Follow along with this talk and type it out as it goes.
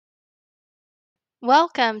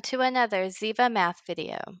Welcome to another Ziva Math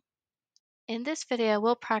video. In this video,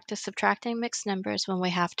 we'll practice subtracting mixed numbers when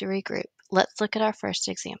we have to regroup. Let's look at our first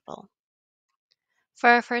example. For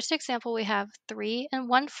our first example, we have 3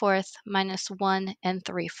 1/4 minus 1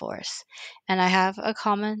 3/4. And I have a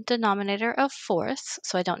common denominator of fourths,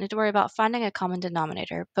 so I don't need to worry about finding a common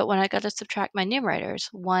denominator. But when I go to subtract my numerators,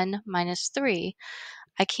 1 minus 3,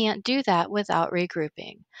 I can't do that without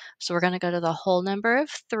regrouping. So we're going to go to the whole number of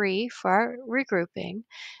 3 for our regrouping,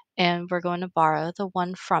 and we're going to borrow the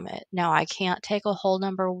 1 from it. Now, I can't take a whole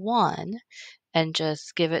number 1 and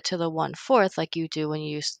just give it to the 1/4 like you do when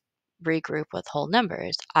you regroup with whole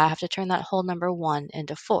numbers. I have to turn that whole number 1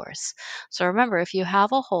 into fourths. So remember, if you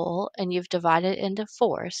have a whole and you've divided it into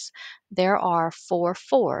fourths, there are 4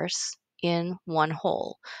 fourths in one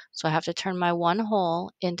whole. So I have to turn my one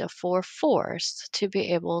whole into 4 fourths to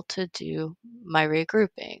be able to do my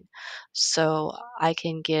regrouping. So I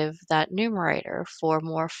can give that numerator 4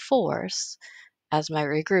 more fourths as my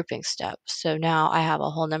regrouping step. So now I have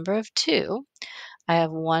a whole number of 2. I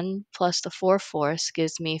have 1 plus the 4 fourths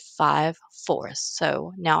gives me 5 fourths.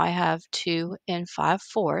 So now I have 2 and 5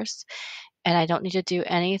 fourths, and I don't need to do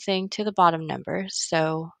anything to the bottom number.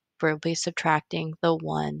 So we'll be subtracting the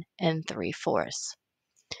 1 3/4.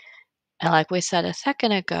 And like we said a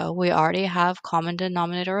second ago, we already have common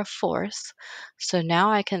denominator of fourths. So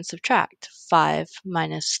now I can subtract 5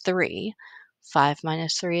 minus 3. 5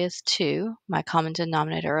 minus 3 is 2. My common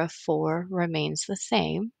denominator of 4 remains the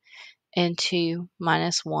same. And 2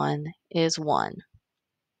 minus 1 is 1.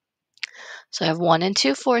 So I have 1 and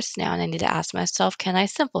 2/4 now, and I need to ask myself, can I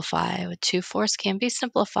simplify? 2/4 can be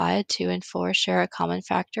simplified. 2 and 4 share a common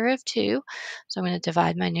factor of 2. So I'm going to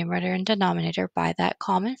divide my numerator and denominator by that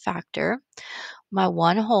common factor. My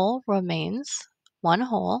 1 whole remains 1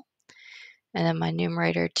 whole, and then my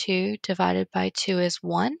numerator 2 divided by 2 is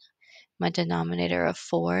 1. My denominator of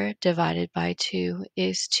 4 divided by 2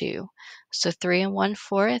 is 2. So 3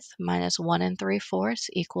 1/4 minus 1 3/4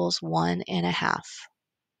 equals 1 1/2.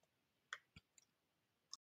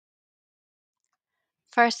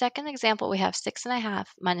 For our second example, we have 6 1/2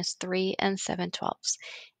 minus 3 7/12.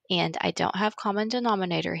 And I don't have common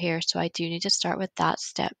denominator here, so I do need to start with that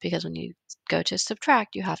step because when you go to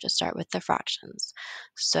subtract, you have to start with the fractions.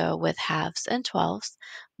 So with halves and twelfths,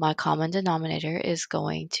 my common denominator is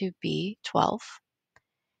going to be 12.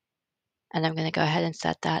 And I'm going to go ahead and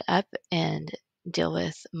set that up and deal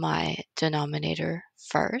with my denominator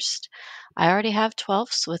first. I already have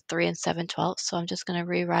twelfths with 3 7/12, so I'm just going to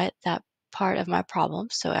rewrite that part of my problem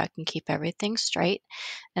so I can keep everything straight.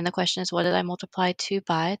 And the question is, what did I multiply 2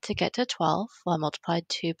 by to get to 12? Well, I multiplied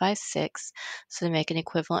 2 by 6. So to make an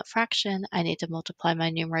equivalent fraction, I need to multiply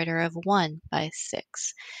my numerator of 1 by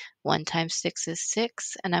 6. 1 times 6 is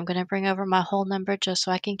 6, and I'm going to bring over my whole number just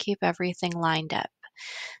so I can keep everything lined up.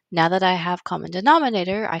 Now that I have common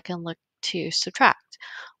denominator, I can look to subtract.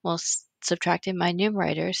 Well, subtracting my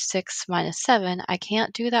numerator, 6 minus 7, I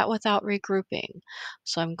can't do that without regrouping.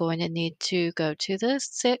 So I'm going to need to go to the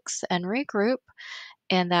 6 and regroup.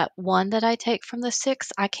 And that 1 that I take from the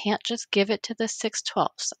 6, I can't just give it to the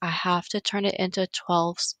 6/12. I have to turn it into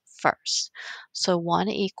 12s first. So 1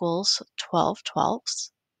 equals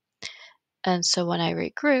 12/12. And so when I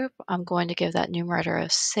regroup, I'm going to give that numerator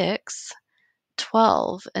of 6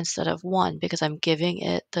 12 instead of 1 because I'm giving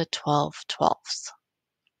it the 12/12.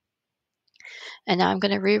 And now I'm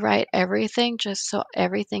going to rewrite everything just so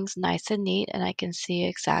everything's nice and neat and I can see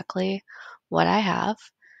exactly what I have.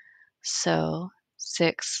 So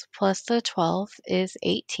 6 plus the 12 is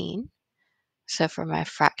 18. So for my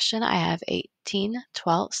fraction, I have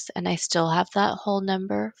 18/12, and I still have that whole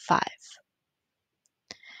number 5.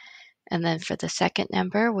 And then for the second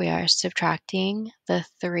number, we are subtracting the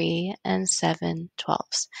 3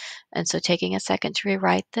 7/12. And so taking a second to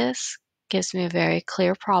rewrite this gives me a very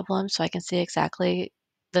clear problem so I can see exactly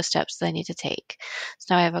the steps that I need to take.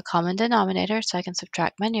 So now I have a common denominator, so I can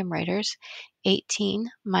subtract my numerators. 18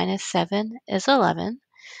 minus 7 is 11.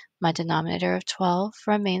 My denominator of 12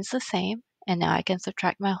 remains the same, and now I can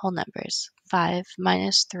subtract my whole numbers. 5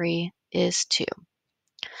 minus 3 is 2.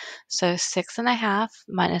 So 6 1/2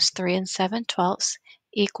 minus 3 7/12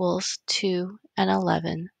 equals 2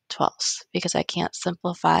 11/12 because I can't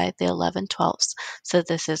simplify the 11/12. So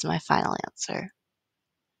this is my final answer.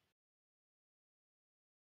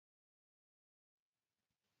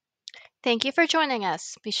 Thank you for joining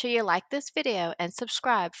us. Be sure you like this video and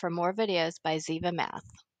subscribe for more videos by Ziva Math.